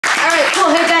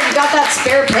got that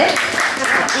spare pick?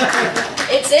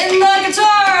 It's in the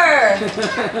guitar!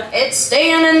 It's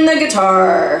staying in the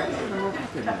guitar.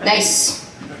 Nice.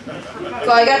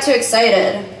 Well, I got too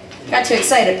excited.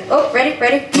 Oh, ready?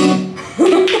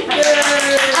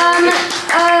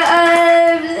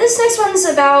 This next one's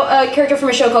about a character from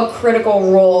a show called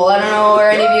Critical Role. I don't know, are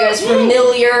any of you guys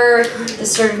familiar?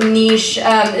 This sort of niche.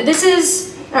 I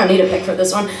don't need a pick for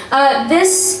this one.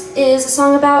 This is a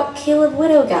song about Caleb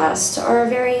Widogast, our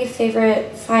very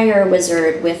favorite fire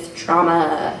wizard with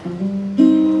drama.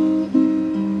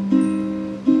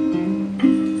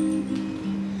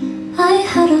 I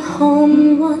had a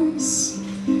home once.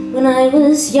 When I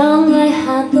was young, I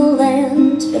had the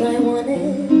land, but I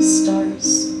wanted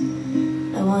stars.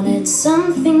 I wanted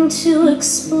something to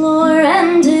explore,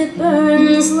 and it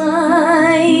burns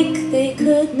like they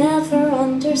could never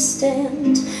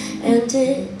understand, and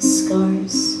it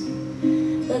scars.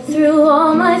 But through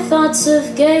all my thoughts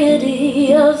of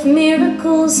gaiety, of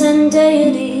miracles and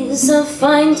deities, of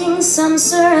finding some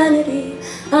serenity,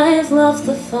 I've loved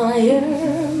the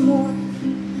fire more.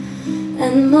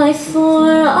 And my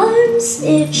forearms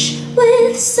itch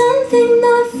with something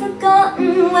not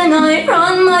forgotten. When I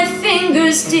run my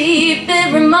fingers deep,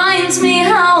 it reminds me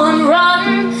how I'm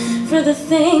rotten for the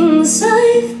things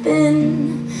I've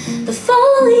been, the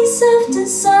follies of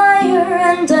desire.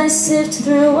 And I sift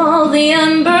through all the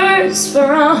embers for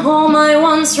a home I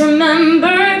once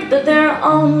remembered, but they're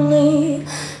only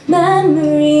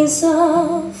memories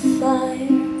of fire.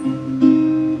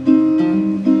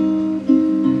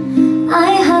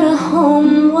 I had a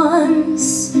home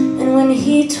once, and when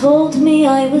he told me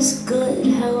I was good,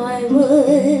 how I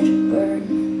would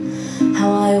burn, how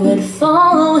I would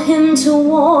follow him to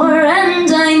war.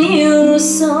 And I knew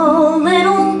so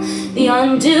little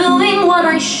beyond doing what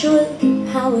I should,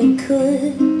 how it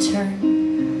could turn.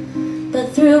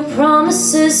 But through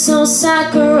promises so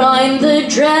saccharine, the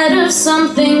dread of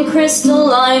something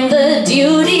crystalline, the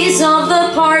duties of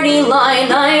the party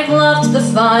line, I've loved the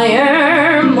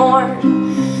fire more.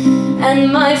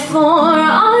 And my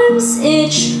forearms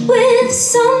itch with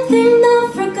something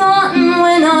not forgotten.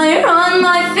 When I run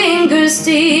my fingers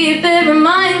deep, it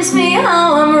reminds me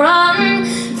how I'm rotten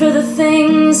for the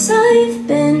things I've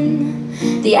been,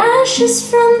 the ashes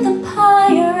from the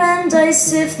pyre. And I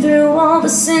sift through all the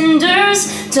cinders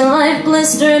till I've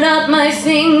blistered up my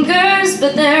fingers,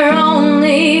 but they're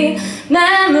only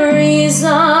memories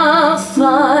of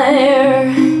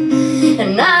fire.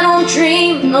 And I don't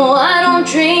dream, no, I don't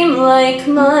dream like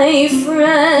my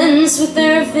friends, with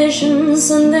their visions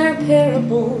and their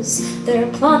parables, their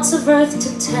plots of earth to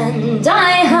tend.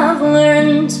 I have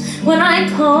learned when I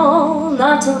call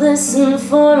not to listen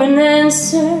for an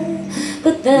answer,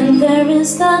 but then there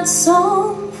is that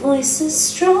song, voices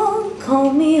strong,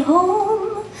 call me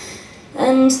home,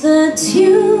 and the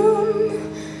tune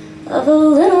of a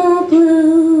little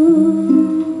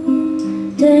blue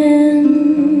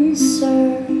dancer.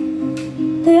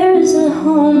 There's a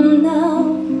home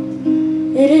now,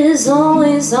 it is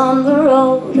always on the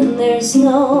road, and there's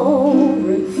no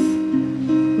roof,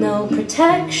 no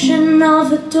protection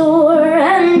of a door,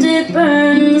 and it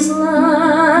burns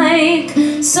like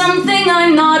something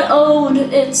I'm not owed.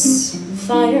 It's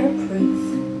fireproof.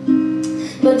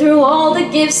 But through all the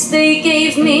gifts they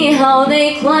gave me, how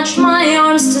they clutched my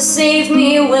arms to save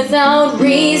me, without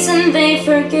reason they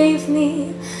forgave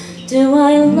me. Do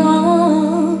I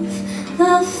love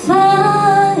the fire?